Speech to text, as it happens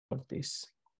for this.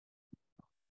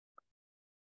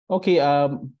 Okay,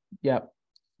 yeah.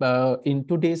 In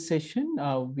today's session,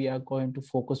 we are going to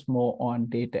focus more on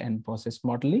data and process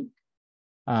modeling,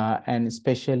 and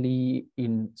especially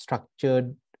in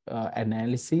structured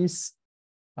analysis,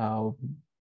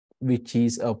 which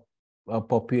is a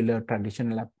popular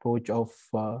traditional approach of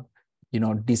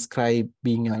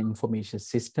describing an information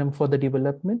system for the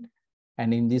development.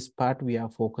 And in this part, we are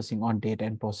focusing on data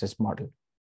and process model.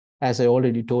 As I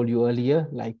already told you earlier,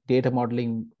 like data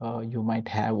modeling, you might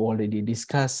have already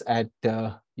discussed at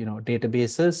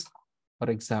databases.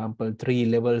 For example, 3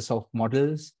 levels of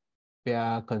models,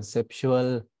 where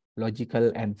conceptual,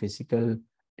 logical, and physical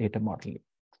data modeling.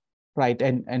 Right,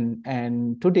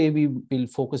 and today we will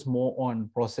focus more on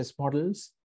process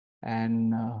models,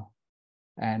 and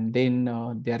then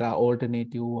there are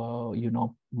alternative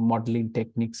modeling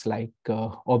techniques like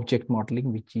object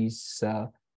modeling, which is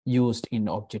used in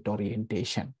object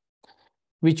orientation,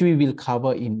 which we will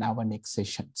cover in our next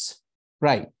sessions.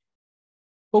 Right.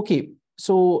 Okay,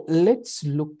 so let's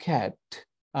look at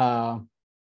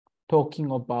talking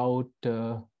about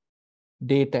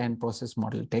data and process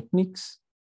model techniques.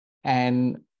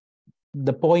 And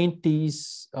the point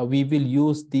is we will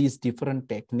use these different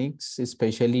techniques,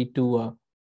 especially to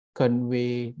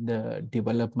convey the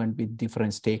development with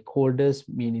different stakeholders,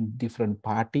 meaning different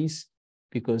parties,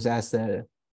 because as a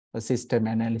system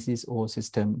analysis or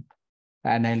system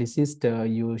analyst,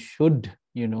 you should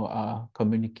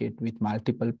communicate with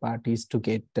multiple parties to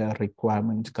get the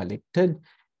requirements collected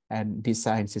and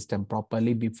design system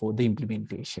properly before the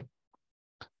implementation.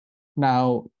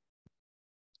 Now,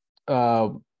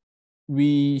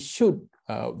 we should,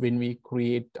 when we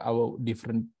create our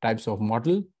different types of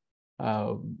model,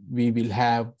 we will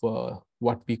have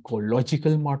what we call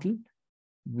logical model,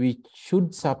 which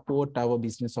should support our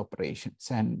business operations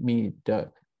and meet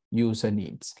user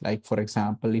needs. Like, for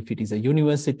example, if it is a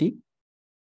university,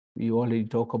 we already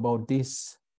talk about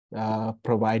this,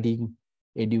 providing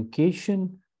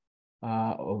education,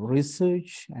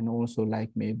 research, and also like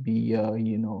maybe,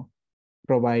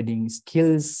 providing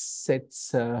skills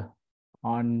sets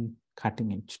on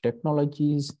cutting edge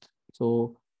technologies.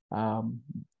 So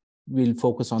we'll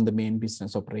focus on the main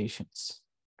business operations,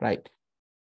 right?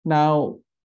 Now,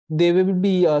 there will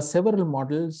be several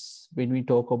models when we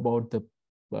talk about the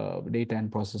data and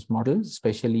process models,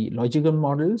 especially logical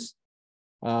models,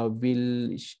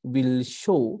 will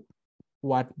show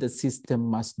what the system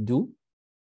must do,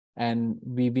 and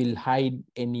we will hide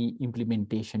any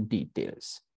implementation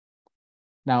details.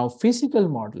 Now, physical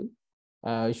model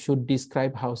should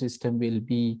describe how system will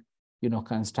be,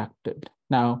 constructed.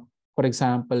 Now, for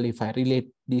example, if I relate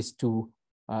this to,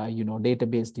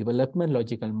 database development,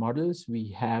 logical models,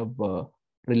 we have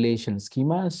relation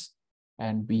schemas,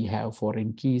 and we have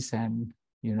foreign keys and,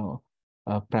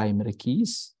 primary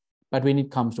keys. But when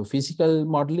it comes to physical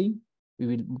modeling, we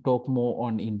will talk more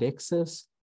on indexes,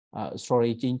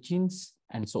 storage engines,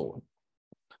 and so on.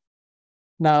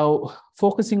 Now,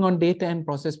 focusing on data and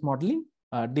process modeling,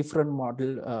 different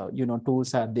model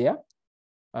tools are there.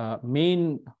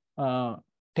 Main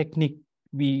technique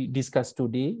we discussed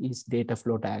today is data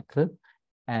flow diagram,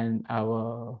 and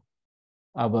our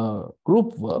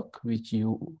group work, which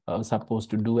you are supposed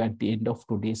to do at the end of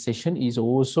today's session, is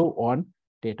also on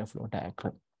data flow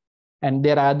diagram. And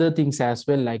there are other things as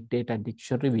well, like data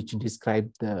dictionary, which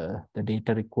describe the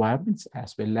data requirements,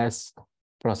 as well as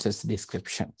process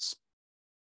descriptions.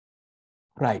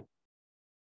 Right.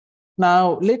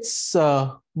 Now, let's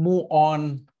move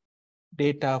on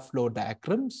data flow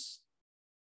diagrams.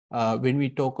 When we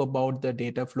talk about the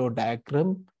data flow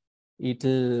diagram,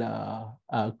 it'll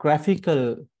a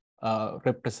graphical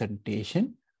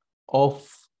representation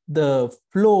of the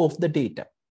flow of the data.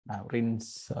 Now,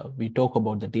 since we talk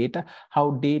about the data,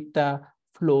 how data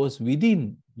flows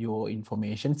within your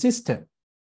information system.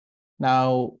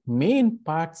 Now, main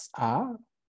parts are,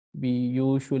 we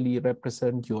usually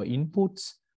represent your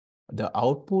inputs, the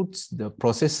outputs, the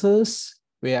processors,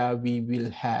 where we will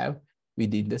have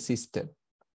within the system.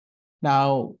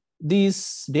 Now,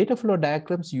 these data flow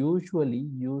diagrams usually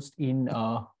used in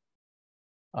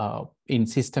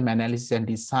system analysis and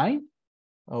design,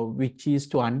 which is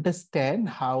to understand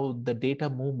how the data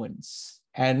movements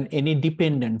and any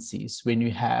dependencies when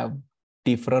you have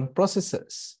different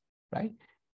processors, right?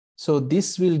 So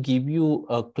this will give you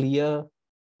a clear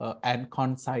and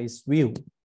concise view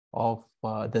of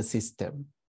the system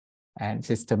and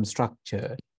system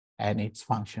structure and its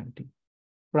functioning.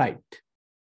 Right.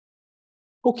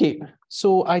 Okay,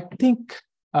 so I think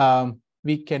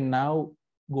we can now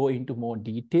go into more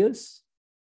details.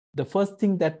 The first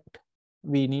thing that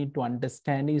we need to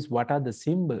understand is what are the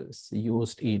symbols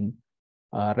used in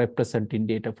representing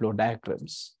data flow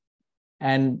diagrams.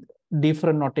 And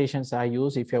different notations are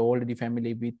used. If you're already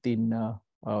familiar with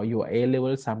your A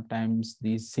level, sometimes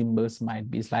these symbols might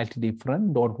be slightly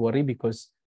different. Don't worry, because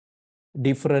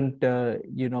different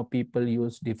people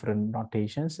use different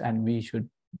notations, and we should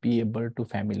be able to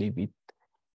familiar with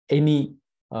any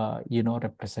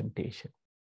representation.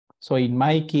 So in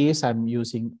my case, I'm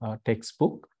using a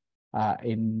textbook.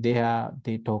 In there,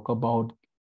 they talk about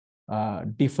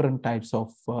different types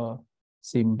of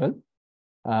symbol.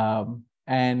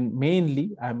 And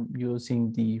mainly, I'm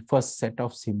using the first set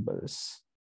of symbols.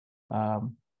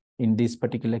 In this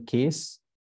particular case,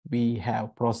 we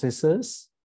have processors,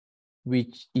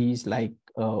 which is like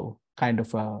a kind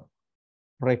of a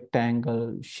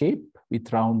rectangle shape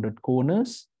with rounded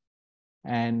corners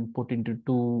and put into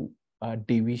two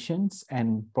divisions,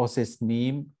 and process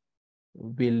name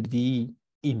will be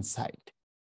inside.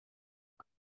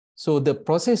 So the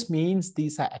process means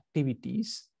these are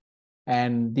activities,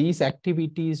 and these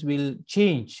activities will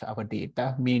change our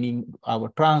data, meaning our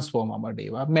transform our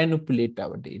data, manipulate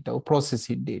our data, or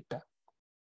processing data,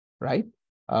 right?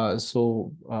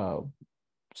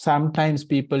 Sometimes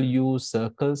people use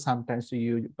circles, sometimes we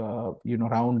use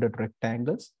rounded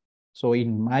rectangles. So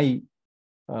in my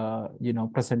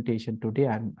presentation today,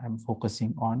 I'm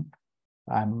focusing on,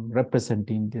 I'm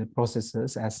representing the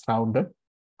processes as rounded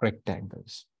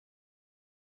rectangles.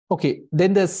 Okay,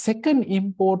 then the second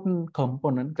important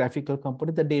component, graphical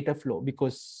component, the data flow,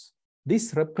 because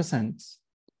this represents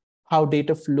how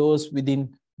data flows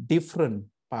within different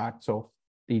parts of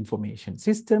the information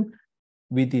system,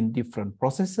 within different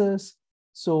processes.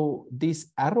 So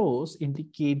these arrows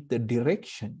indicate the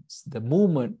directions, the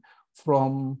movement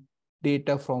from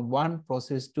data from one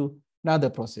process to another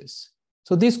process.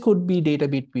 So this could be data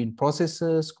between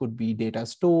processes, could be data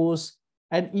stores,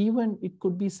 and even it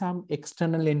could be some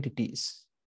external entities,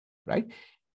 right?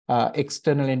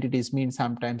 External entities mean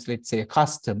sometimes, let's say, a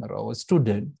customer or a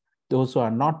student, those who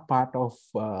are not part of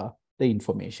the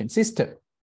information system.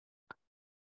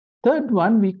 Third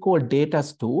one we call data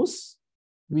stores,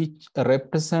 which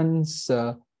represents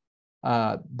the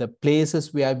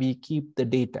places where we keep the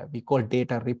data. We call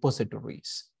data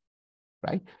repositories,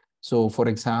 right? So for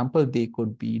example, they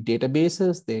could be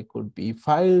databases, they could be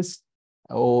files,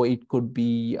 or it could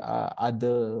be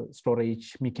other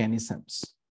storage mechanisms.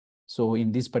 So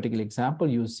in this particular example,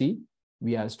 you see,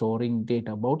 we are storing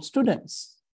data about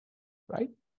students, right?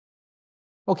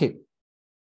 Okay.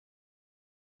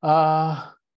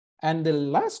 And the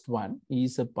last one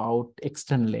is about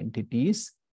external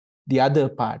entities, the other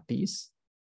parties,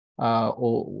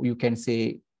 or you can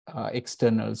say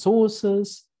external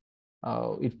sources.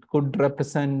 It could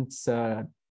represent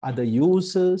other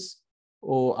users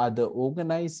or other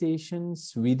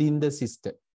organizations within the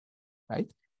system, right?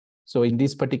 So in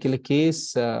this particular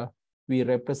case, we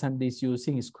represent this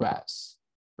using squares,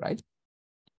 right?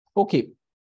 Okay.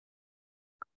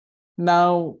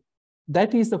 Now,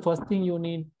 that is the first thing you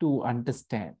need to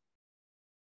understand,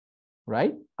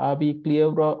 right? Are we clear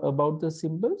about the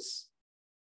symbols?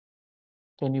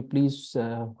 Can you please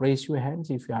raise your hands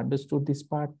if you understood this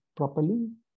part properly?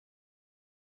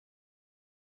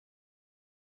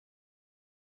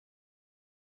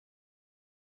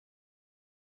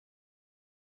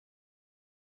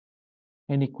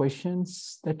 Any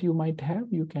questions that you might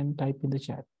have, you can type in the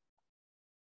chat.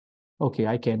 Okay,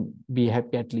 I can be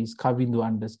happy at least Kavindu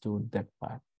understood that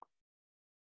part.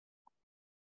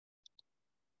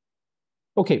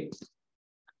 Okay.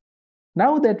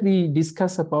 Now that we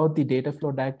discuss about the data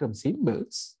flow diagram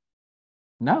symbols,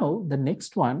 now the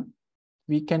next one,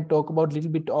 we can talk about a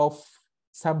little bit of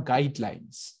some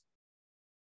guidelines.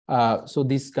 So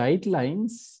these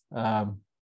guidelines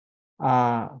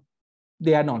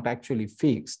they are not actually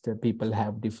fixed. People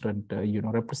have different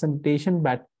representation,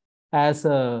 but as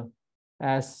a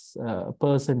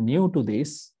person new to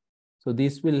this, so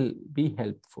this will be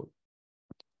helpful.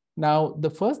 Now, the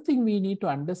first thing we need to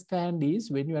understand is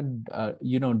when you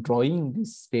are drawing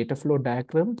this data flow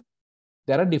diagram,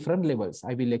 there are different levels.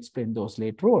 I will explain those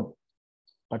later on.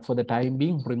 But for the time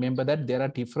being, remember that there are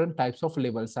different types of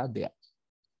levels are there.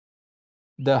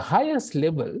 The highest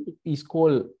level is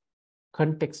called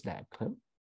context diagram,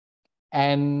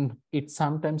 and it's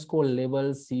sometimes called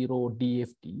level 0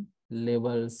 DFD,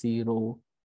 level 0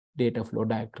 data flow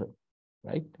diagram,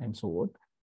 right? And so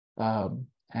on.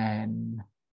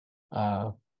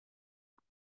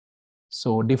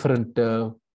 So different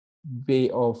way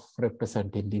of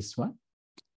representing this one.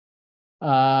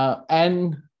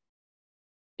 And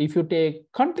if you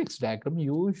take context diagram,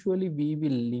 usually we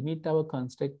will limit our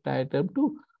context diagram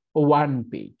to one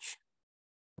page,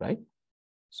 right?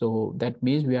 So that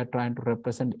means we are trying to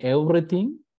represent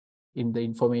everything in the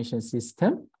information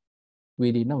system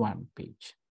within a one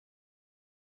page.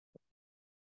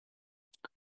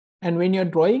 And when you're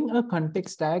drawing a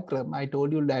context diagram, I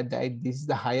told you that this is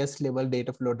the highest level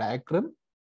data flow diagram,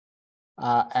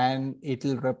 and it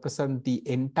will represent the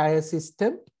entire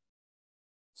system.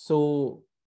 So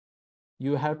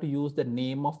you have to use the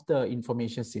name of the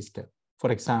information system.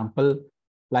 For example,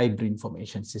 library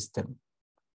information system,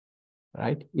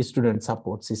 right? Student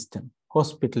support system,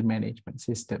 hospital management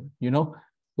system, you know.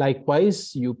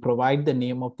 Likewise, you provide the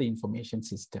name of the information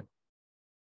system,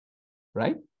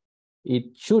 right?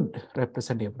 It should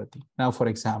represent everything. Now, for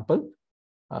example,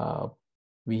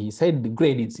 we said the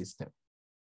grading system,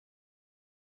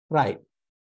 right?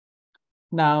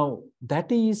 Now,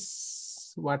 that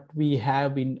is what we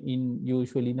have in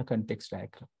usually in a context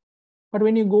diagram. But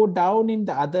when you go down in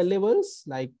the other levels,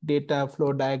 like data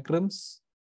flow diagrams,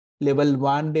 level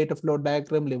 1 data flow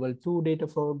diagram, level 2 data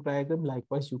flow diagram,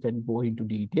 likewise, you can go into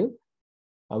detail.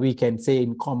 We can say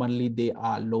in commonly they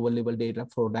are lower level data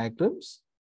flow diagrams.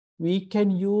 We can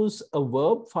use a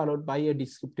verb followed by a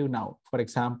descriptive noun. For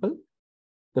example,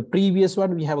 the previous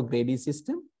one, we have a grading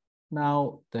system.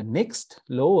 Now, the next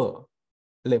lower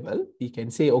level, we can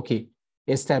say, okay,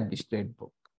 establish grade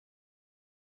book,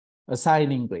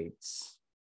 assigning grades,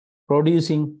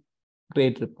 producing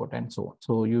grade report, and so on.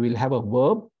 So you will have a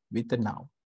verb with a noun.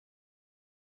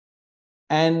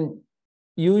 And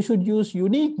you should use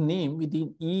unique name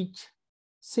within each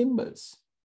symbols.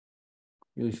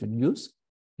 You should use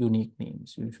unique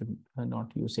names. You should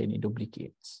not use any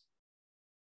duplicates.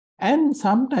 And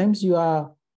sometimes you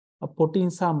are putting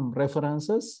some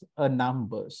references,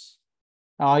 numbers.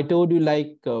 Now, I told you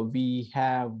like we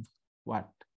have what?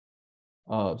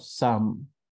 Some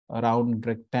round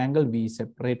rectangle, we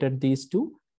separated these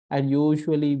two. And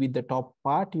usually with the top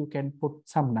part, you can put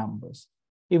some numbers.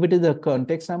 If it is a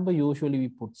context number, usually we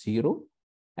put 0.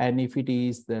 And if it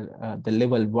is the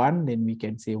level 1, then we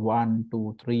can say 1,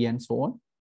 2, 3, and so on.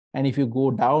 And if you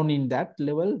go down in that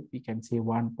level, we can say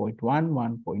 1.1,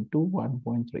 1.2,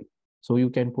 1.3. So you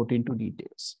can put into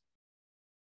details.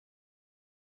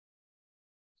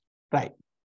 Right.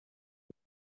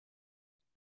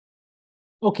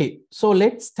 Okay, so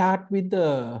let's start with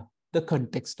the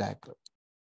context diagram.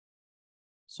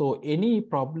 So any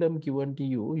problem given to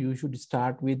you, you should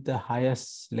start with the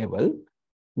highest level,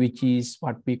 which is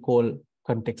what we call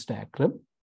context diagram.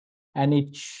 And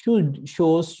it should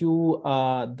shows you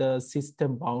the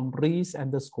system boundaries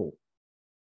and the scope,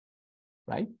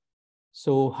 right?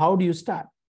 So how do you start?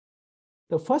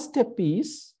 The first step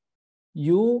is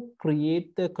you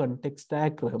create the context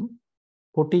diagram,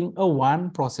 putting a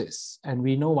one process. And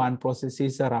we know one process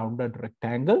is a rounded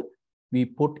rectangle. We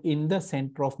put in the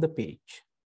center of the page.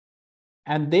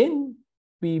 And then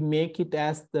we make it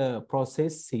as the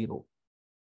process 0.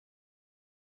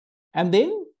 And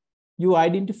then you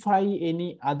identify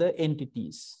any other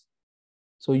entities.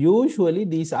 So usually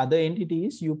these other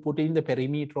entities you put in the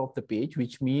perimeter of the page,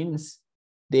 which means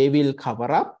they will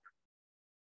cover up,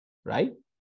 right?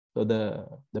 So the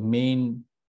main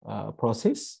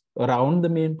process, around the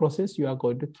main process, you are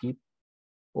going to keep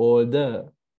all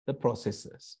the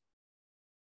processes.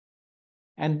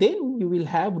 And then you will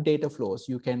have data flows.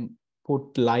 You can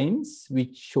put lines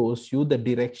which shows you the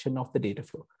direction of the data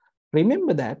flow.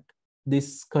 Remember that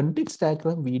this context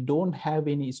diagram, we don't have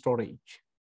any storage,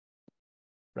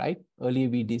 right? Earlier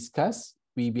we discussed,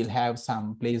 we will have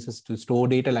some places to store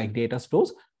data like data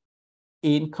stores.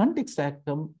 In context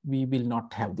diagram, we will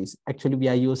not have this. Actually, we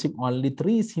are using only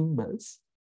 3 symbols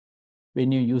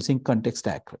when you're using context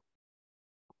diagram.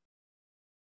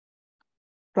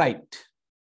 Right.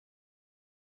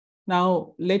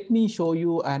 Now, let me show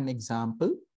you an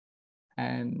example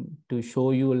and to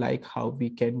show you like how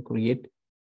we can create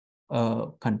a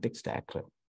context diagram.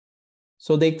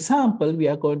 So the example we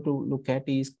are going to look at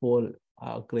is called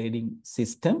grading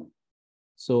system.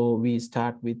 So we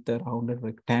start with the rounded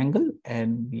rectangle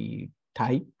and we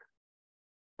type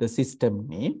the system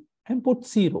name and put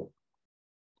 0,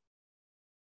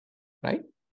 right?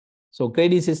 So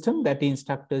grading system that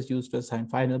instructors use to assign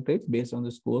final grades based on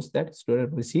the scores that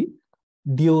students receive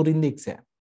during the exam,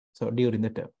 so during the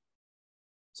term.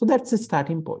 So that's the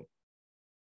starting point.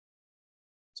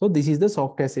 So this is the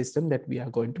software system that we are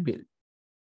going to build.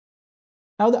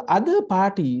 Now the other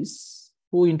parties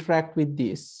who interact with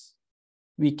this,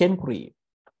 we can create.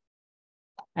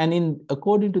 And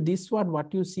according to this one,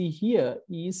 what you see here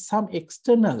is some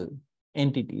external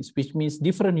entities, which means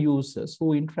different users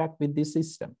who interact with this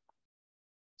system.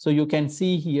 So you can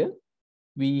see here,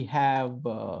 we have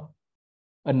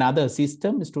another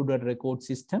system, student record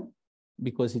system,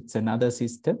 because it's another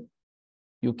system.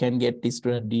 You can get the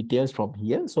student details from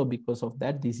here. So because of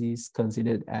that, this is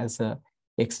considered as an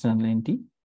external entity,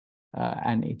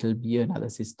 and it will be another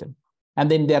system. And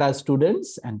then there are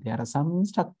students and there are some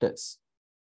instructors.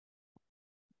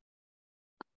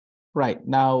 Right,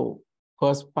 now,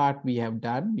 first part we have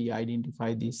done, we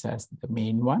identify this as the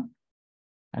main one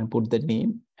and put the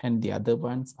name, and the other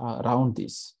ones are around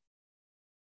this.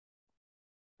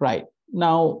 Right,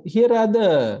 now here are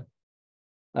the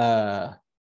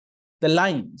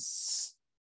lines,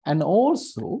 and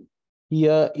also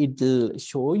here it will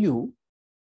show you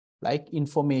like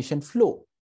information flow,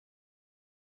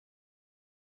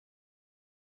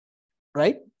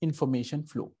 right? Information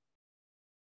flow.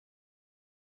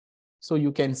 So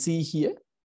you can see here,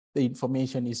 the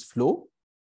information is flow,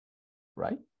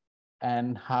 right?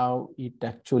 And how it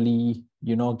actually,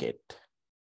 get.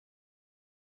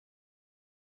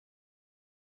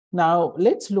 Now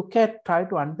let's try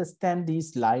to understand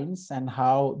these lines and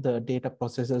how the data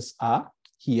processes are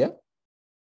here.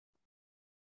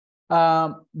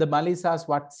 The Mali asks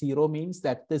what 0 means,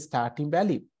 that the starting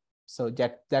value. So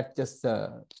that's just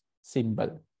a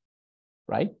symbol,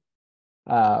 right?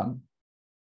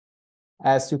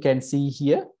 As you can see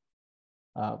here,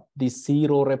 this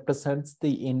 0 represents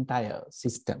the entire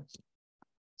system.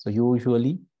 So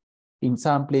usually in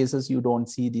some places you don't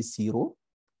see this 0,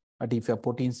 but if you're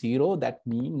putting 0, that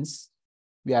means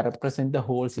we are representing the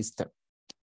whole system.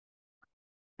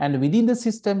 And within the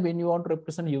system, when you want to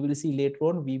represent, you will see later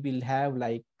on, we will have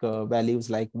like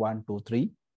values like 1, 2, 3.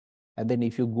 And then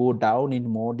if you go down in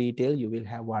more detail, you will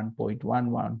have 1.1,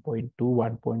 1.2,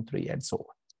 1.3, and so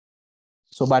on.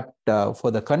 So, but for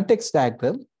the context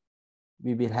diagram,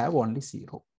 we will have only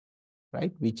 0,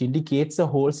 right? Which indicates the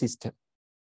whole system.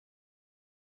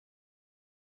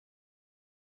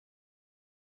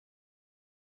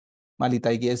 Malit,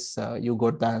 I guess you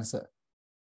got the answer.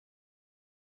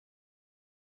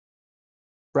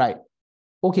 Right.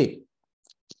 Okay.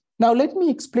 Now let me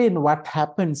explain what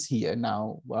happens here.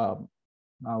 Now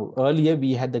earlier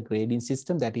we had the grading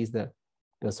system, that is the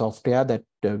software that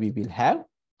we will have.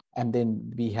 And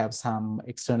then we have some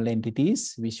external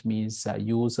entities, which means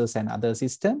users and other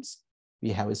systems. We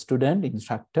have a student,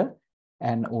 instructor,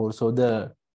 and also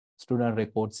the student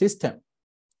record system.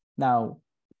 Now,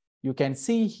 you can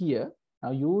see here,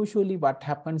 now usually what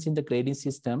happens in the grading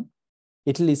system,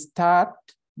 it will start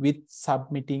with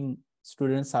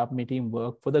students submitting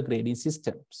work for the grading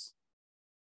systems,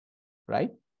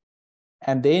 right?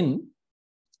 And then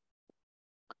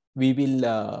we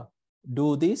will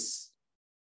do this.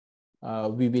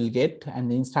 We will get, and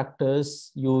the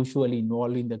instructors usually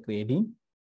involved in the grading.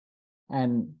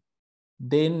 And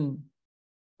then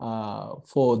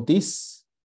for this,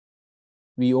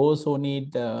 we also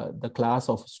need the class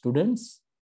of students.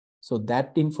 So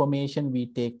that information we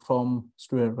take from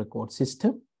student record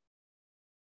system.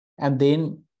 And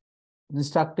then the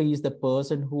instructor is the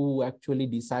person who actually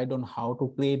decide on how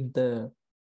to grade the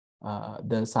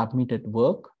submitted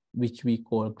work, which we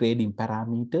call grading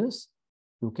parameters.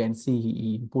 You can see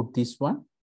he input this one.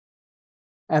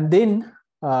 And then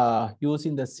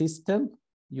using the system,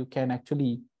 you can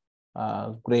actually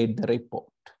grade the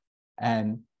report.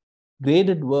 And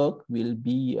graded work will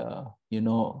be,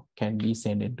 can be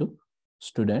sent into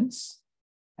students.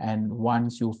 And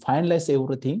once you finalize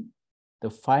everything, the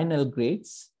final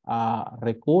grades are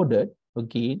recorded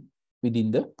again within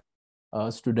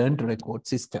the student record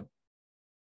system.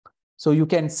 So you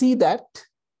can see that,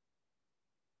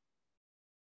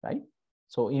 right?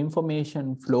 So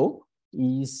information flow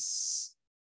is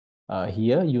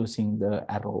here using the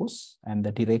arrows, and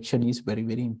the direction is very,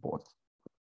 very important.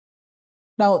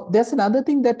 Now, there's another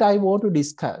thing that I want to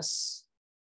discuss,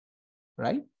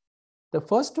 right? The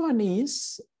first one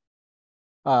is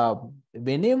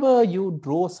whenever you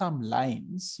draw some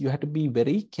lines, you have to be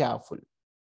very careful,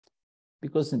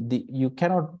 because you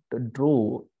cannot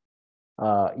draw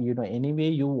any way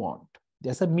you want.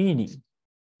 There's a meaning.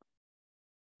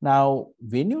 Now,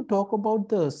 when you talk about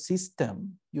the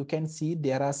system, you can see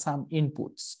there are some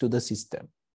inputs to the system.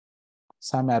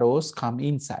 Some arrows come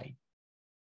inside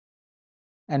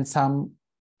and some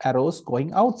arrows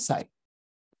going outside.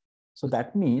 So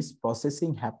that means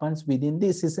processing happens within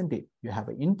this, isn't it? You have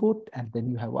an input and then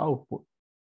you have output,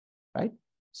 right?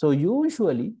 So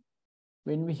usually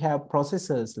when we have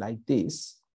processors like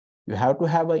this, you have to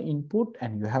have an input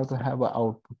and you have to have an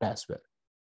output as well,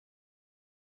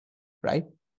 right?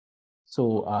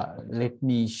 So let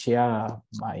me share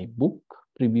my book,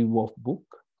 preview of book,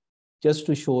 just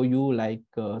to show you like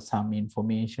some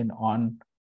information on,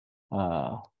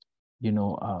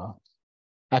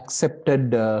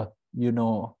 accepted,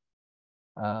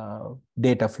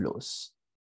 data flows.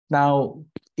 Now,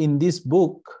 in this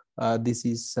book, this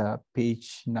is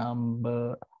page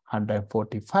number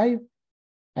 145.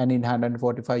 And in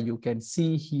 145, you can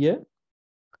see here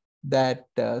that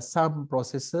some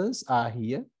processes are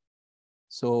here.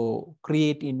 So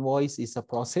create invoice is a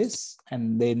process,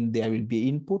 and then there will be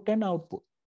input and output.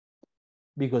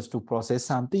 Because to process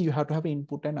something, you have to have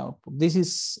input and output. This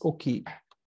is okay.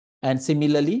 And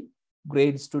similarly,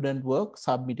 grade student work,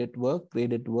 submitted work,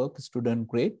 graded work, student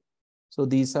grade. So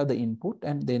these are the input,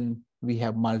 and then we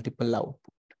have multiple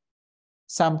output.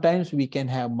 Sometimes we can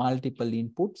have multiple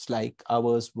inputs like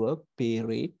hours work, pay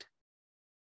rate,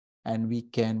 and we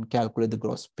can calculate the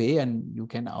gross pay, and you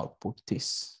can output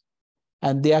this.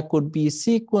 And there could be a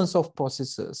sequence of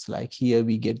processes, like here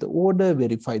we get the order,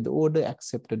 verify the order,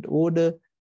 accepted order,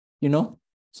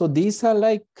 So these are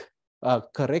like a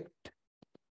correct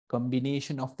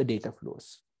combination of the data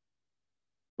flows.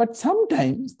 But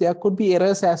sometimes there could be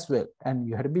errors as well, and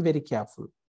you have to be very careful.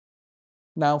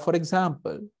 Now, for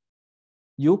example,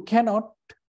 you cannot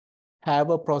have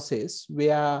a process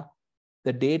where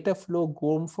the data flow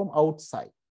goes from outside.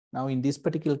 Now, in this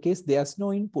particular case, there's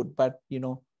no input, but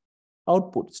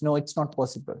outputs. No, it's not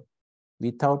possible.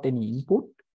 Without any input,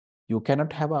 you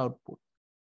cannot have output.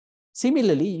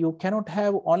 Similarly, you cannot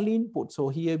have only input. So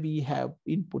here we have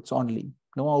inputs only,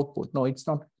 no output. No, it's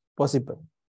not possible.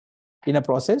 In a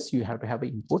process, you have to have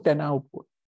input and output,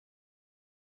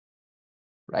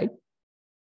 right?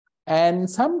 And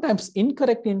sometimes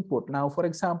incorrect input. Now, for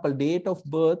example, date of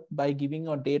birth, by giving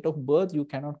a date of birth, you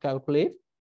cannot calculate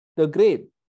the grade,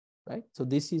 right? So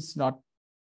this is not,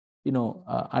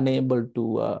 unable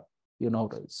to,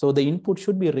 so the input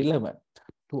should be relevant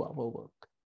to our work.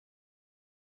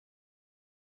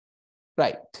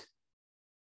 Right.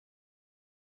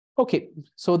 Okay,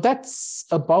 so that's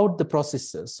about the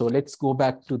processes. So let's go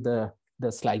back to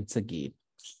the slides again.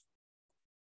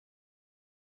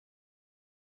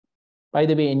 By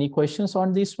the way, any questions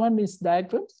on this one, this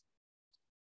diagram?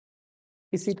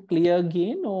 Is it clear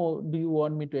again, or do you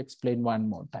want me to explain one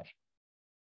more time?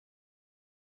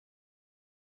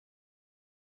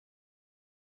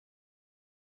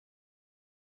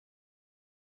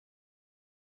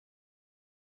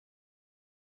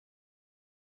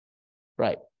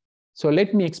 Right. So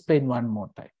let me explain one more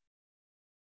time.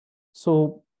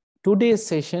 So today's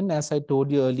session, as I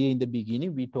told you earlier in the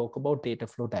beginning, we talk about data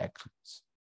flow diagrams.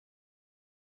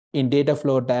 In data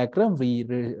flow diagram, we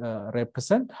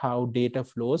represent how data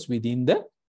flows within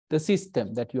the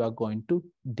system that you are going to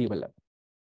develop.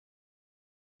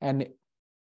 And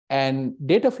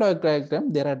data flow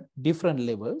diagram, there are different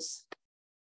levels.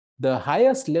 The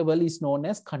highest level is known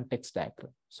as context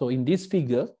diagram. So in this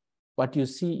figure, what you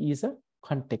see is a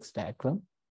context diagram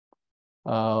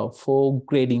for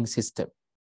grading system.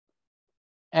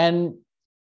 And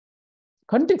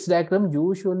context diagram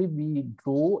usually we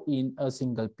draw in a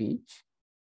single page,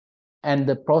 and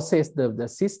the process, the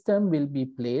system will be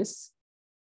placed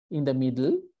in the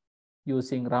middle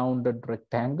using rounded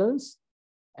rectangles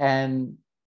and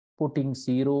putting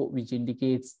 0, which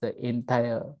indicates the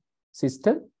entire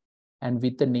system, and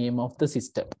with the name of the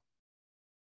system.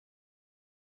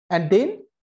 And then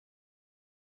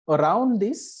around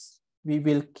this, we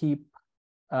will keep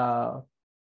other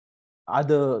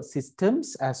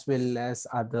systems as well as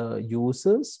other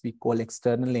users we call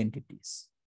external entities.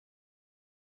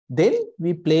 Then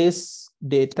we place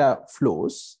data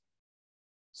flows.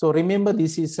 So remember,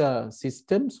 this is a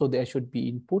system, so there should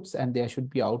be inputs and there should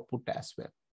be output as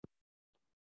well.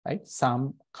 Right?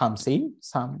 Some comes in,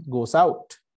 some goes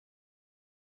out.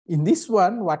 In this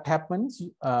one, what happens?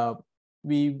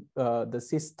 The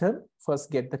system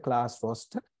first get the class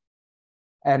roster,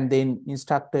 and then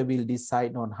instructor will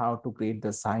decide on how to grade the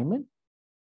assignment.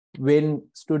 When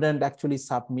student actually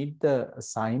submit the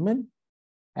assignment,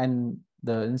 and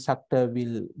the instructor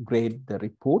will grade the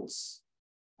reports,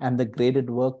 and the graded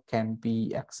work can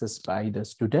be accessed by the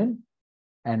student.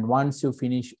 And once you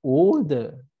finish all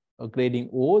the grading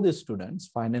all the students,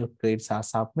 final grades are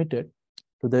submitted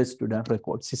to the student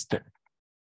record system.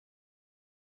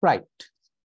 Right.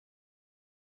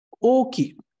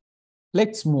 Okay,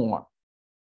 let's move on.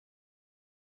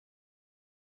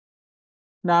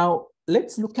 Now,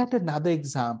 let's look at another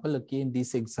example. Again,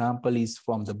 this example is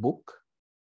from the book.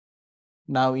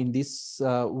 Now, in this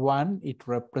one, it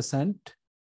represents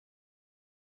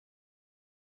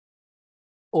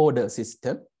order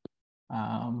system.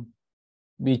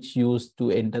 which used to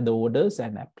enter the orders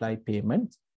and apply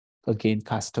payments against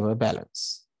customer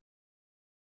balance.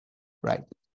 Right.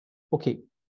 Okay.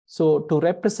 So to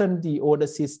represent the order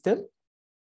system,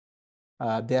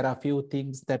 there are a few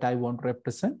things that I want to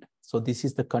represent. So this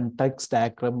is the context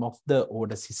diagram of the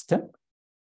order system.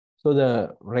 So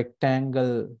the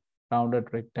rectangle,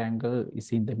 rounded rectangle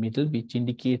is in the middle, which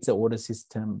indicates the order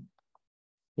system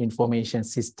information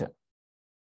system.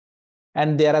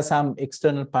 And there are some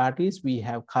external parties. We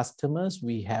have customers,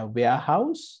 we have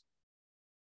warehouse,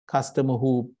 customer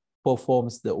who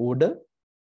performs the order.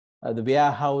 The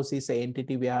warehouse is an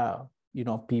entity where,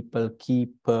 people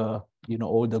keep,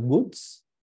 all the goods.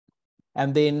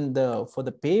 And then for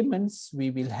the payments, we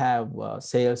will have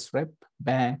sales rep,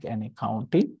 bank, and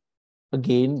accounting.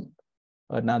 Again,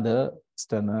 another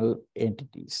external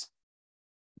entities.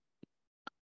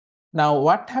 Now,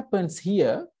 what happens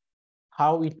here,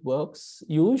 how it works,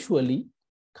 usually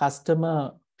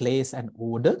customer place an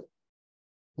order.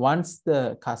 Once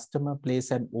the customer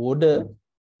place an order,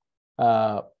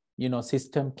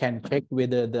 system can check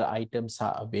whether the items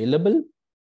are available,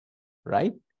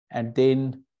 right? And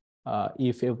then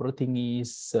if everything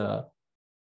is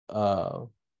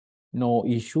no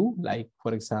issue, like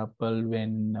for example,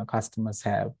 when customers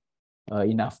have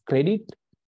enough credit,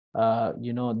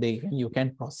 you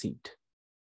can proceed.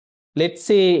 Let's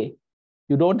say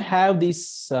you don't have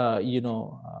this,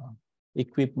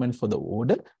 equipment for the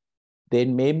order,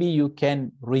 then maybe you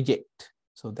can reject.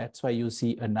 So that's why you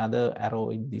see another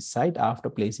arrow in this side. After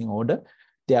placing order,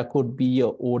 there could be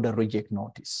an order reject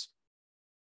notice.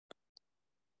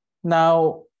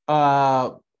 Now,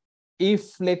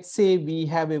 if let's say we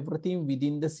have everything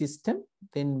within the system,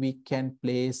 then we can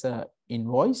place an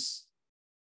invoice.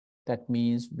 That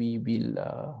means we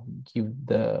will give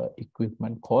the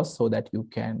equipment cost so that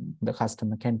the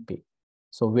customer can pay.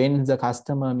 So when the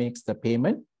customer makes the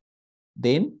payment,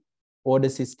 then order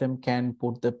system can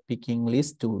put the picking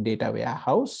list to data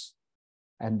warehouse,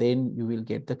 and then you will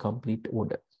get the complete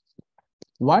order.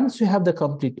 Once you have the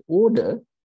complete order,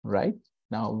 right,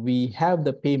 now we have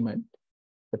the payment.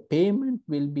 The payment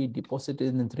will be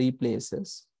deposited in 3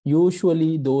 places.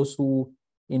 Usually those who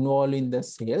involve in the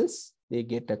sales, they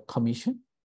get a commission.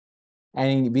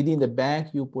 And within the bank,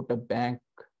 you put a bank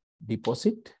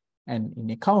deposit. And in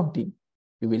accounting,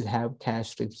 you will have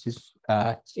cash receipts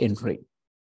entry.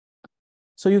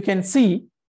 So you can see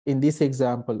in this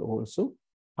example also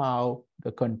how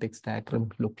the context diagram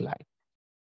look like.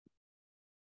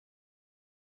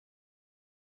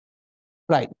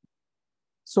 Right.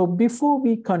 So before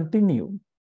we continue,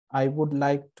 I would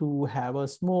like to have a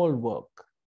small work,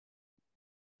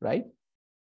 right?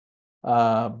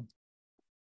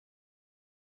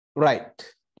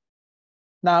 Right.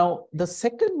 Now, the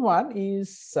second one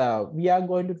is we are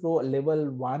going to draw a level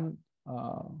 1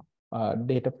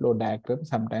 data flow diagram.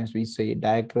 Sometimes we say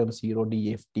diagram 0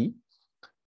 DFT.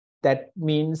 That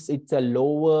means it's a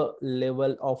lower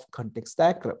level of context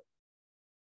diagram.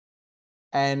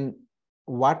 And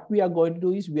what we are going to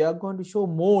do is we are going to show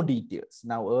more details.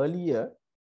 Now, earlier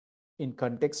in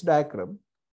context diagram,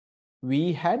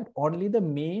 we had only the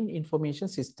main information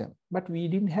system, but we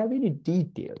didn't have any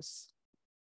details.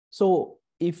 So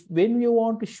when we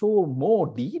want to show more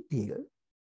detail,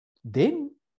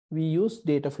 then we use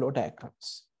data flow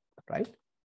diagrams, right?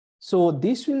 So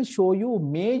this will show you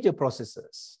major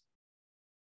processes,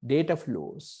 data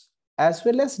flows, as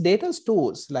well as data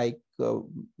stores, like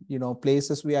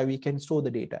places where we can store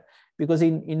the data. Because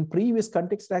in previous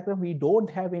context diagram, we don't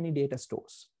have any data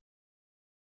stores,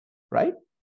 right?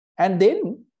 And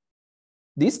then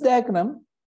this diagram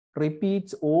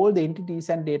repeats all the entities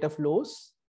and data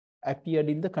flows appeared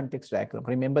in the context diagram.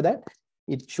 Remember that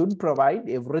it should provide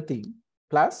everything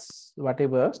plus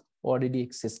whatever already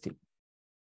existing,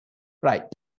 right?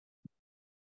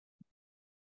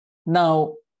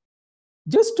 Now,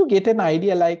 just to get an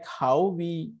idea like how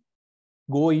we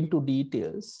go into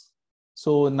details.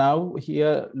 So now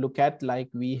here, look at like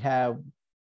we have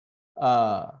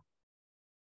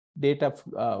data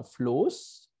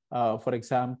flows. For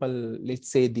example,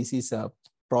 let's say this is a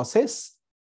process,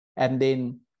 and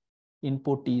then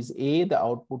input is A, the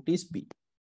output is B.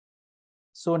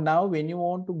 So now when you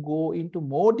want to go into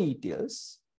more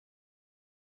details,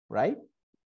 right,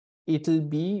 it will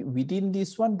be within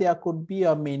this one, there could be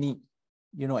many,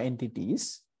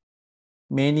 entities,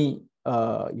 many,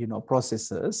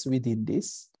 processes within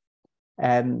this.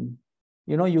 And,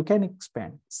 you can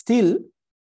expand. Still,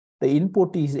 the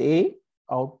input is A,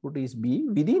 output is B.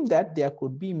 Within that, there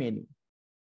could be many.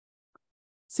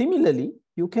 Similarly,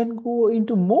 you can go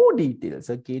into more details.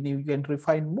 Again, you can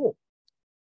refine more.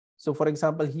 So for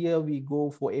example, here we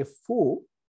go for F4.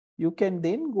 you can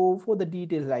then go for the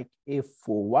details like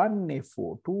F41,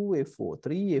 F42,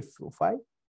 F43, F45.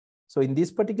 So in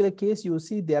this particular case, you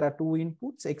see there are two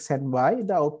inputs, X and Y.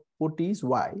 The output is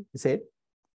Y, Z.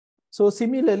 So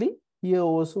similarly, here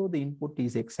also the input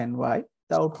is X and Y.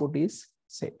 The output is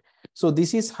Z. So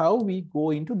this is how we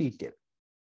go into detail.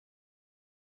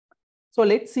 So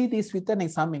let's see this with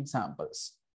some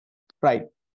examples. Right.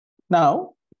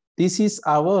 Now, this is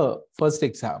our first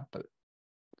example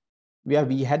where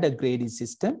we had a grading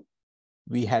system.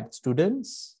 We had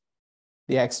students,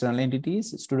 the external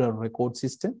entities, student record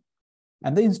system,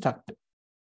 and the instructor.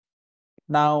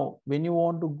 Now, when you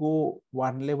want to go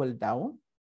one level down,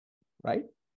 right?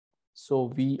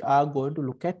 So we are going to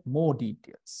look at more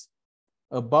details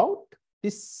about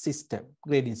this system,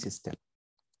 grading system.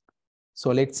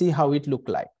 So let's see how it looked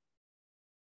like.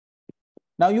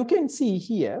 Now you can see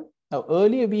here, now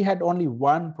earlier we had only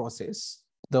one process,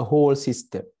 the whole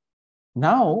system.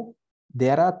 Now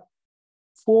there are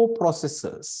four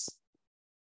processors.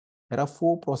 There are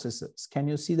four processors. Can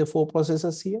you see the four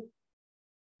processors here?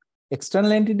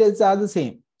 External entities are the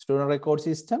same. Student record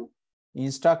system,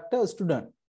 instructor, student.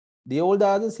 They all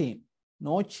are the same.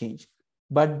 No change.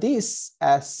 But this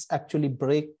has actually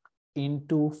break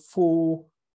into four,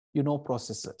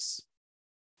 processors.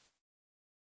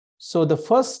 So the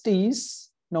first is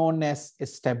known as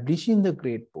establishing the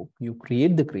grade book. You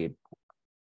create the grade book.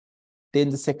 Then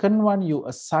the second one, you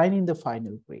assign in the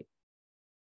final grade.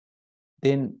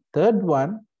 Then third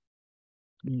one,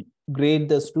 grade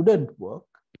the student work.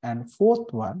 And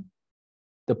fourth one,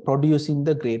 the producing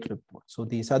the grade report. So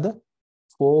these are the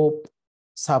four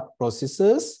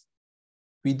sub-processors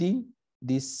within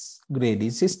this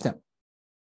grading system.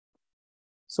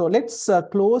 So let's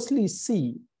closely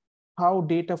see how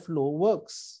data flow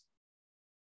works.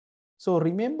 So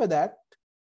remember that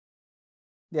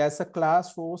there's a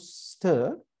class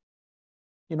roster,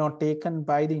 taken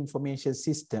by the information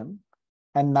system.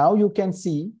 And now you can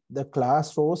see the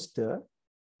class roster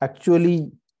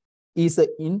actually is an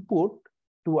input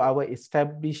to our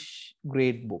established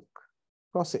gradebook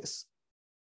process.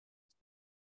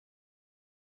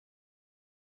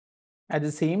 At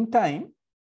the same time,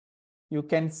 you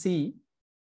can see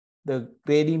the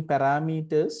grading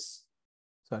parameters,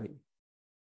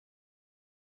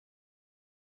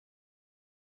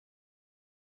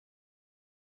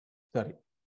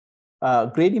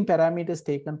 grading parameters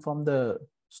taken from the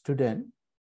student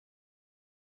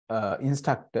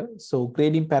instructor. So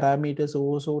grading parameters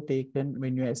also taken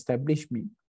when you establish me,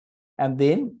 and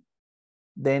then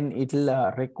it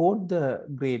will record the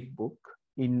gradebook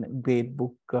in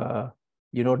gradebook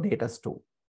data store,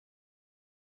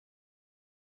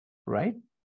 right?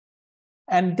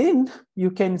 And then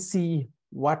you can see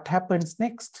what happens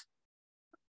next.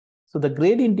 So the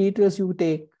grading details you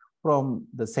take from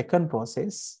the second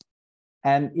process,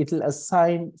 and it will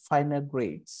assign final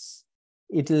grades.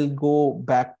 It will go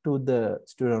back to the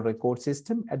student record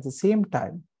system. At the same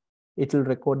time, it will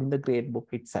record in the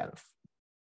gradebook itself.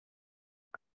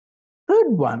 Third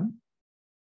one,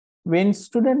 when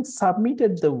students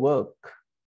submitted the work,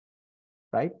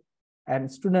 right, and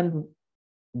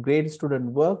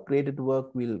graded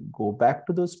work will go back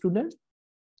to the student,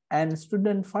 and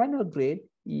student final grade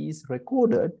is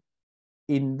recorded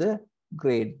in the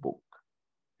gradebook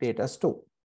data store.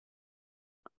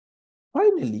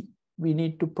 Finally, we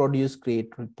need to produce grade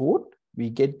report. We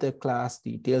get the class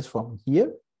details from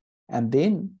here, and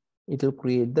then it will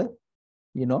create the,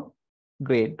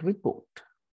 grade report.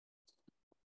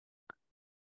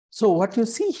 So what you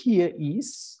see here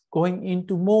is going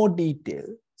into more detail,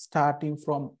 starting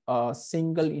from a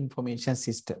single information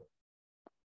system,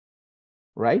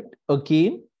 right?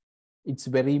 Again, it's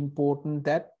very important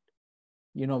that,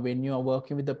 when you are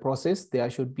working with the process, there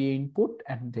should be input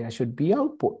and there should be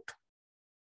output,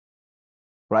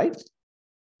 right?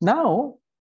 Now,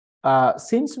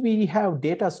 since we have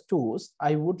data stores,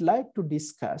 I would like to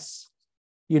discuss,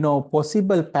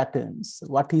 possible patterns,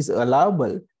 what is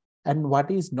allowable and what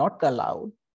is not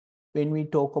allowed when we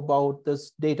talk about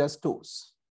this data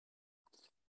stores.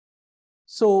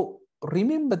 So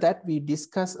remember that we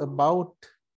discussed about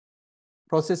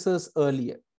processors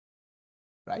earlier,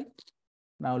 right?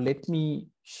 Now let me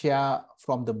share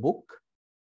from the book,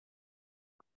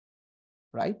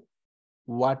 right?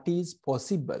 What is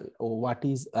possible or what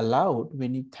is allowed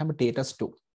when you have a data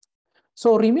store.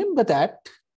 So remember that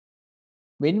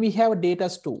when we have a data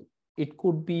store, it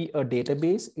could be a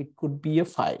database, it could be a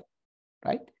file,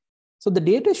 right? So the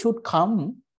data should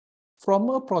come from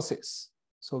a process.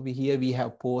 So here we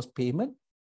have post payment,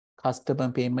 customer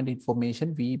payment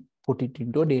information, we put it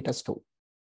into a data store.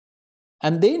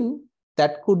 And then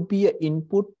that could be an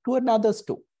input to another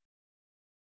store,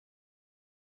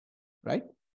 right?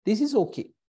 This is okay.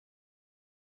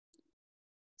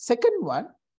 Second one,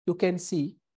 you can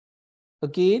see,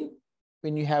 again,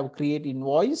 when you have create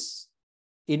invoice,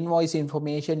 invoice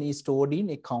information is stored in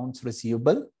accounts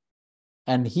receivable.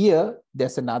 And here,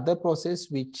 there's another process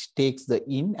which takes the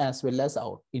in as well as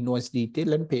out, invoice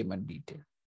detail and payment detail.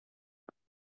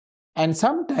 And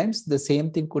sometimes the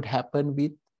same thing could happen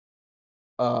with,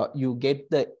 you get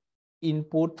the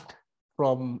input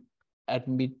from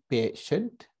admit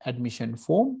patient, admission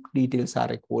form, details are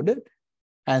recorded,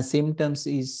 and symptoms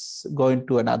is going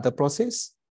to another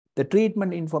process. The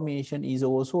treatment information is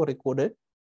also recorded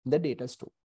in the data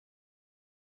store.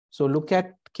 So look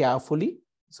at carefully.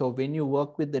 So when you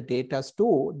work with the data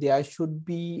store, there should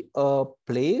be a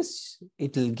place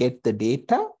it will get the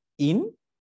data in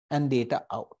and data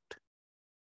out.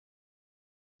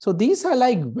 So these are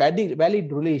like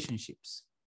valid relationships.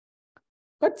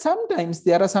 But sometimes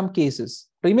there are some cases.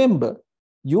 Remember,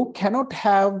 you cannot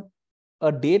have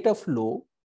a data flow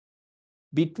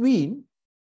between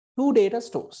two data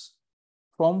stores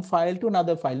from file to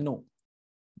another file. No.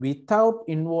 Without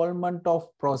involvement of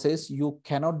process, you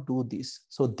cannot do this.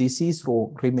 So this is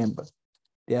wrong. Remember,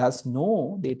 there's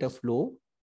no data flow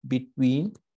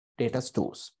between data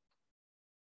stores.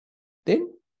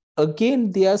 Then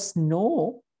again, there's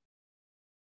no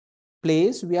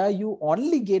place where you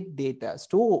only get data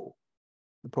store.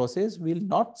 The process will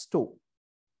not store.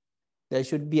 There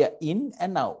should be an in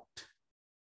and out.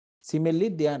 Similarly,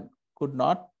 there could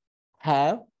not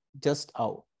have just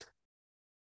out,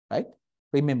 right?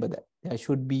 Remember that there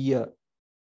should be a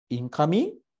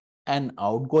incoming and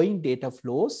outgoing data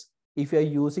flows if you're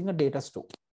using a data store,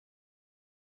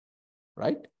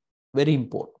 right? Very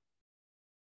important.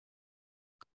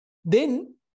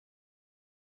 Then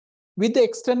with the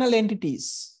external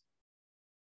entities,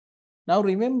 now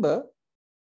remember,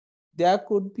 there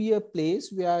could be a place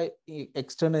where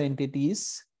external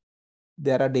entities,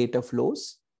 there are data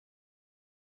flows,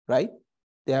 right?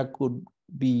 There could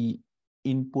be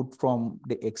input from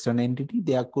the external entity,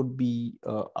 there could be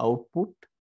output,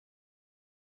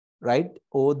 right?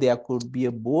 Or there could be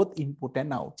a both input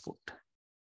and output,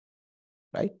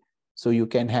 right? So you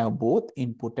can have both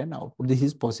input and output. This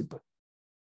is possible.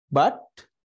 But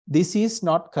this is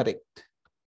not correct,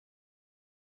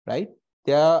 right?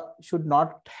 There should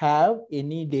not have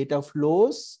any data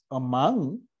flows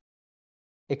among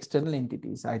external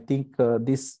entities. I think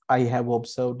this I have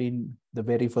observed in the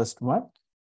very first one.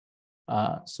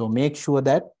 So make sure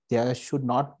that there should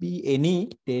not be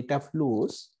any data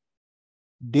flows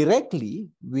directly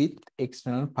with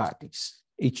external parties.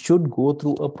 It should go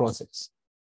through a process.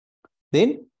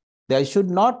 Then there should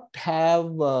not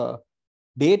have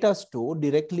data stored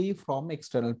directly from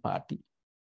external party,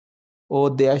 or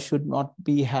there should not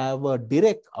be have a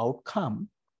direct outcome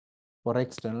for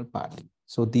external party.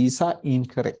 So these are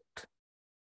incorrect.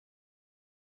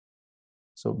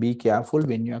 So be careful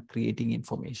when you are creating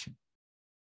information.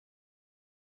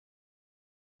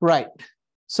 Right.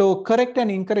 So correct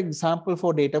and incorrect example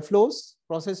for data flows.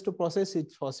 Process to process,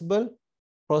 it's possible.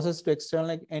 Process to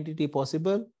external entity,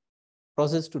 possible.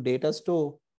 Process to data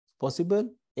store, possible.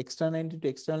 External entity to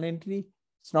external entity,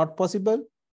 it's not possible.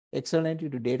 External entity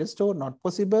to data store, not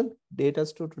possible. Data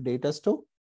store to data store,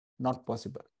 not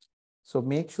possible. So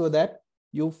make sure that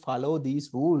you follow these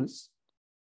rules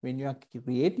when you are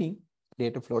creating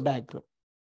data flow diagram.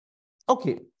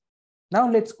 Okay, now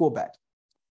let's go back.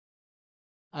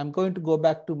 I'm going to go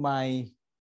back to my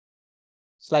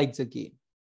slides again.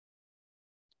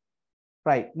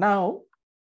 Right, now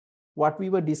what we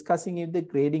were discussing is the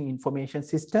grading information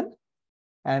system,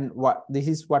 and what this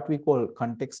is what we call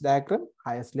context diagram,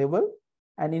 highest level.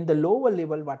 And in the lower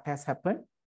level, what has happened,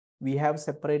 we have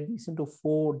separated this into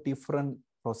 4 different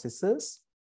processes,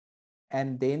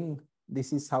 and then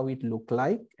this is how it look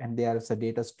like, and there is a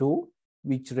data store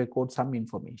which records some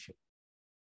information.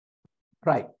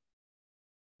 Right.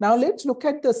 Now let's look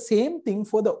at the same thing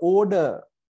for the order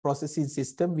processing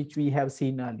system, which we have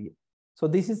seen earlier. So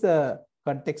this is the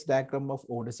context diagram of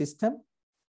order system,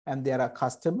 and there are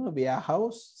customer,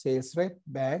 warehouse, sales rep,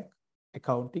 bank,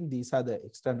 accounting. These are the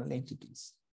external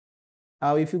entities.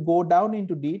 Now, if you go down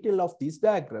into detail of this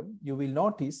diagram, you will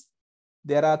notice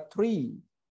there are 3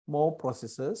 more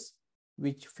processes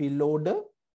which fill order,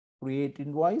 create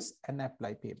invoice, and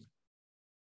apply payment.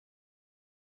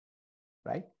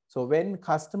 Right? So when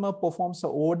customer performs an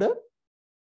order,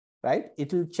 right,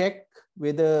 it will check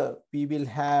whether we will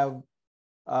have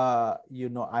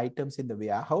items in the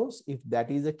warehouse. If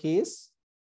that is the case,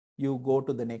 you go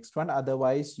to the next one.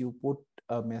 Otherwise, you put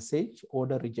a message,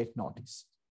 order reject notice.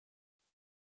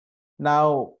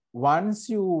 Now, once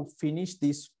you finish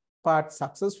this part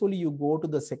successfully, you go to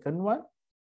the second one,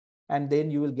 and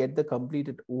then you will get the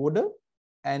completed order,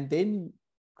 and then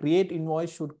create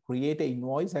invoice should create an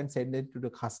invoice and send it to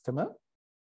the customer,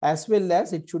 as well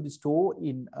as it should store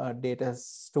in a data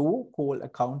store called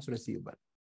accounts receivable.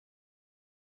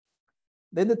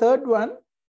 Then the third one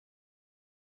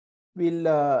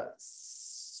will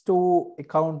store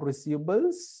account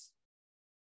receivables,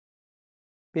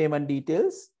 payment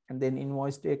details, and then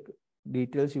invoice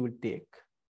details you will take,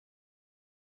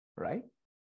 right?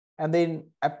 And then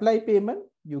apply payment,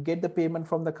 you get the payment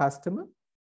from the customer,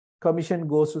 commission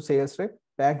goes to sales rep,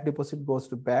 bank deposit goes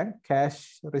to bank,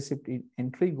 cash receipt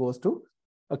entry goes to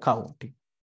accounting.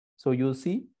 So you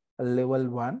see a level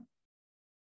 1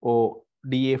 or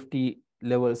DFT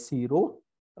level 0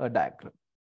 diagram.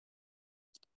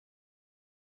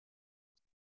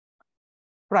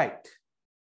 Right.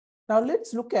 Now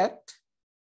let's look at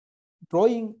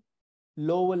drawing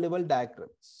lower level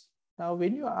diagrams. Now,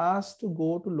 when you are asked to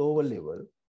go to lower level,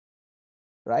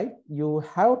 right, you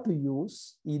have to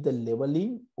use either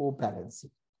leveling or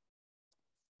balancing.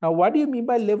 Now, what do you mean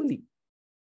by leveling?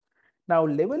 Now,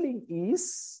 leveling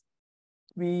is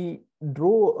we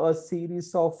draw a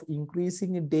series of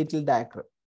increasing in detail diagram.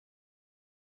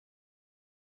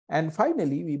 And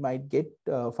finally, we might get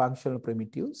functional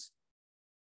primitives.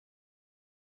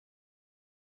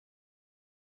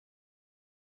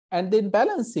 And then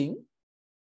balancing,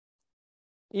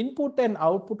 input and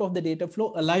output of the data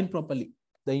flow align properly.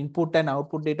 The input and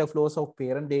output data flows of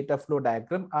parent data flow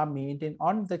diagram are maintained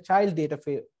on the child data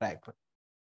flow diagram.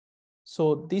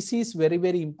 So this is very,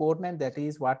 very important, and that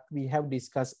is what we have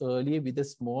discussed earlier with a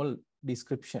small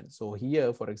description. So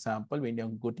here, for example, when you're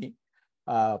going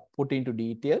put into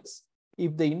details,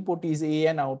 if the input is A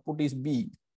and output is B,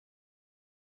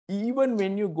 even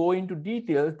when you go into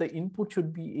details, the input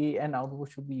should be A and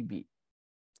output should be B.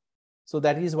 So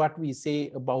that is what we say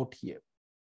about here,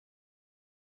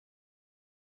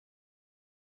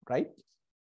 right?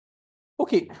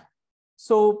 Okay,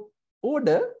 so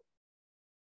order.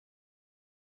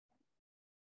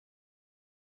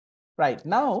 Right,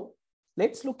 now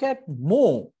let's look at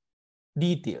more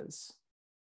details,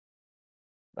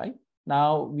 right?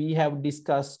 Now we have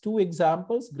discussed 2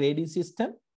 examples, grading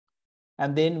system,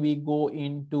 and then we go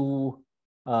into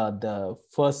the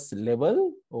first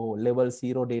level or level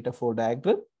 0 data flow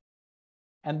diagram,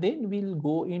 and then we'll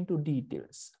go into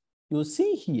details. You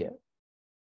see here,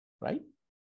 right,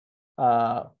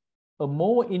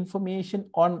 more information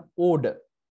on order.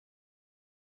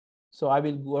 So I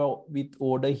will go with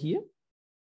order here.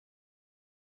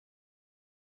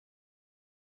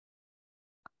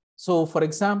 So for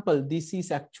example, this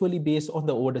is actually based on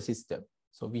the order system.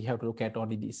 So we have to look at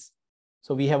only this.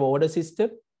 So we have order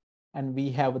system, and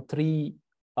we have 3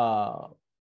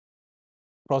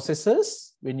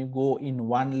 processes when you go in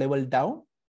 1 level down.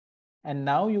 And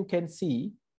now you can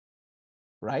see,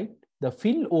 right, the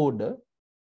fill order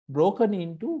broken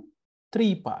into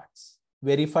 3 parts: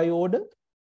 verify order,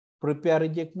 prepare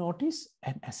reject notice,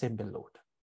 and assemble order.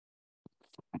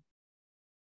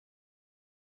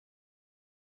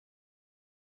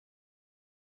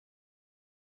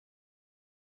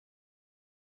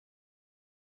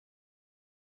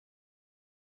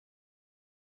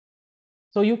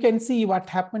 So you can see what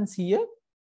happens here.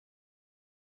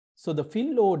 So the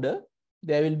fill order,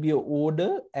 there will be an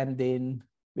order, and then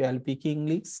we are picking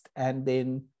list, and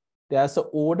then there's an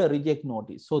order reject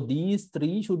notice. So these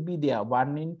 3 should be there: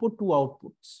 1 input, 2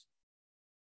 outputs.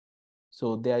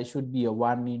 So there should be a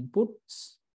 1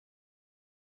 inputs.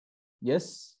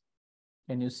 Yes.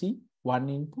 Can you see 1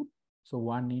 input? So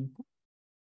 1 input,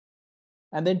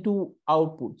 and then 2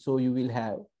 outputs. So you will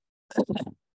have,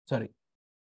 sorry,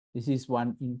 this is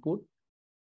 1 input,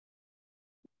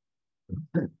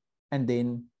 and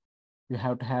then you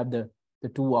have to have the 2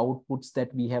 outputs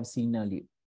that we have seen earlier.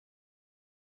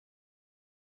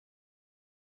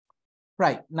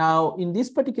 Right, now in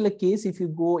this particular case, if you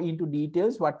go into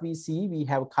details, what we see, we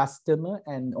have customer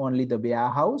and only the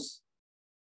warehouse.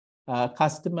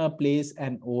 Customer place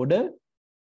an order,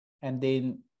 and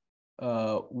then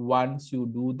once you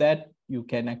do that, you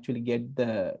can actually get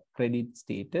the credit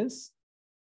status,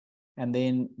 and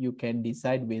then you can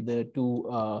decide whether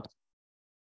to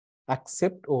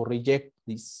accept or reject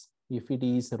this. If it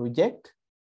is reject,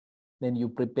 then you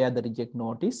prepare the reject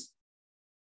notice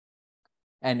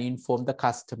and inform the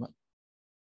customer.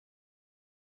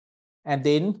 And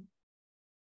then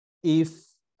if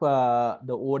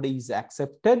the order is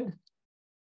accepted,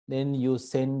 then you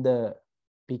send the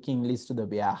picking list to the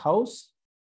warehouse,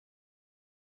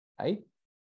 right?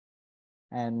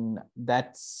 And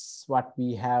that's what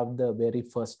we have the very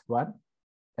first one.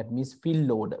 That means fill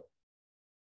loader.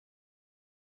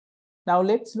 Now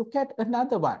let's look at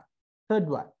another one, third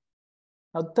one.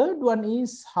 Now, third one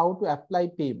is how to apply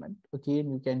payment. Okay,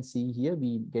 and you can see here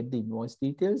we get the invoice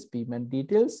details, payment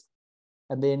details,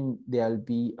 and then there'll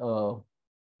be a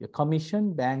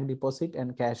commission, bank deposit,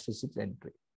 and cash receipt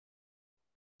entry.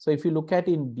 So if you look at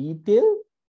in detail,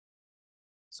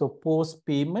 so post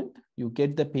payment, you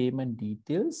get the payment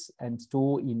details and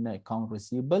store in account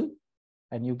receivable,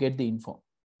 and you get the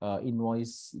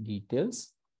invoice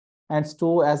details and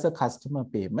store as a customer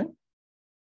payment.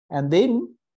 And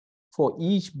then for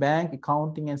each bank,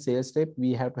 accounting, and sales step,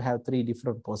 we have to have 3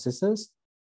 different processes.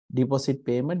 Deposit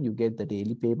payment, you get the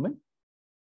daily payment.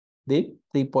 Then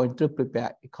 3.2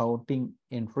 prepare accounting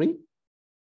entry.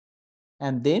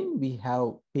 And then we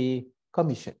have pay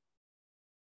commission.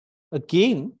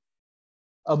 Again,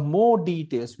 more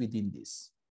details within this.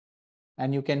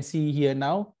 And you can see here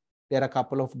now, there are a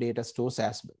couple of data stores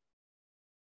as well.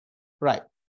 Right.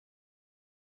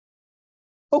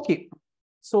 Okay.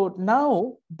 So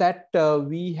now that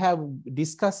we have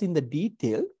discussed in the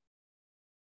detail,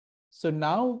 so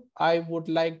now I would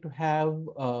like to have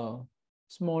a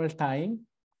small time.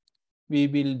 We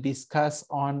will discuss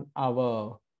on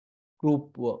our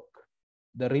group work.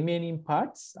 The remaining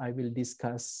parts I will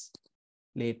discuss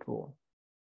later on.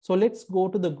 So let's go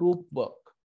to the group work.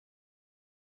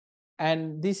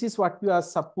 And this is what we are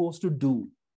supposed to do,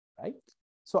 right?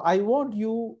 So I want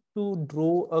you to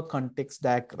draw a context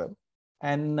diagram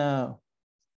and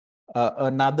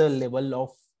another level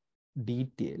of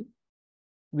detail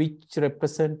which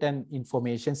represent an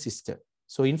information system.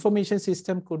 So information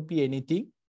system could be anything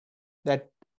that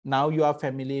now you are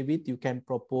familiar with. You can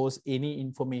propose any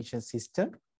information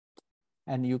system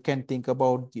and you can think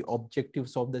about the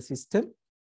objectives of the system,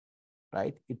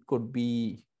 right? It could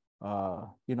be,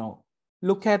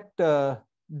 look at,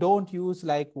 don't use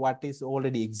like what is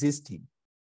already existing.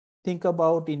 Think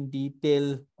about in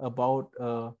detail about,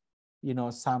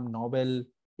 some novel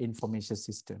information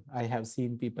system. I have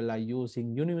seen people are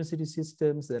using university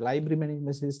systems, the library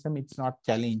management system. It's not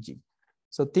challenging.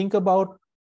 So think about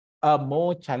a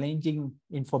more challenging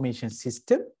information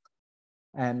system.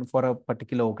 And for a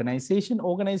particular organization,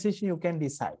 you can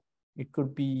decide. It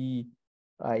could be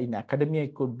in academia,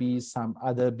 it could be some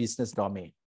other business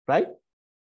domain, right?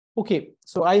 Okay,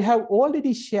 so I have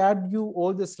already shared you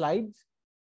all the slides.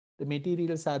 The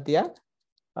materials are there.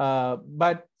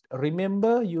 But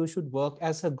remember, you should work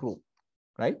as a group,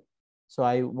 right? So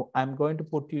I'm going to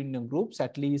put you in groups.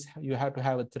 At least you have to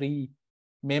have 3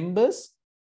 members,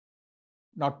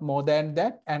 not more than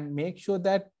that. And make sure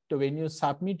that when you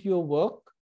submit your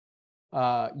work,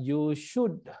 you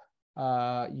should,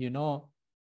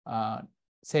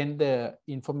 send the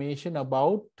information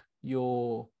about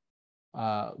your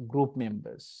group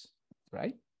members,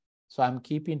 right? So I'm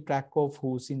keeping track of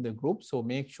who's in the group. So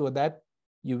make sure that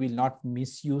you will not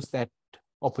misuse that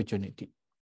opportunity.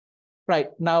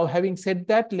 Right. Now, having said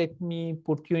that, let me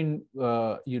put you in,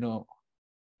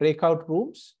 breakout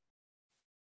rooms.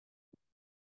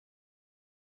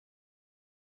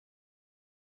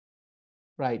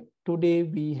 Right. Today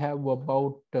we have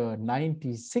about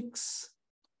 96.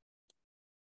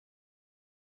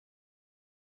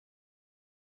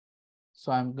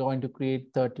 So I'm going to create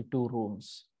 32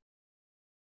 rooms.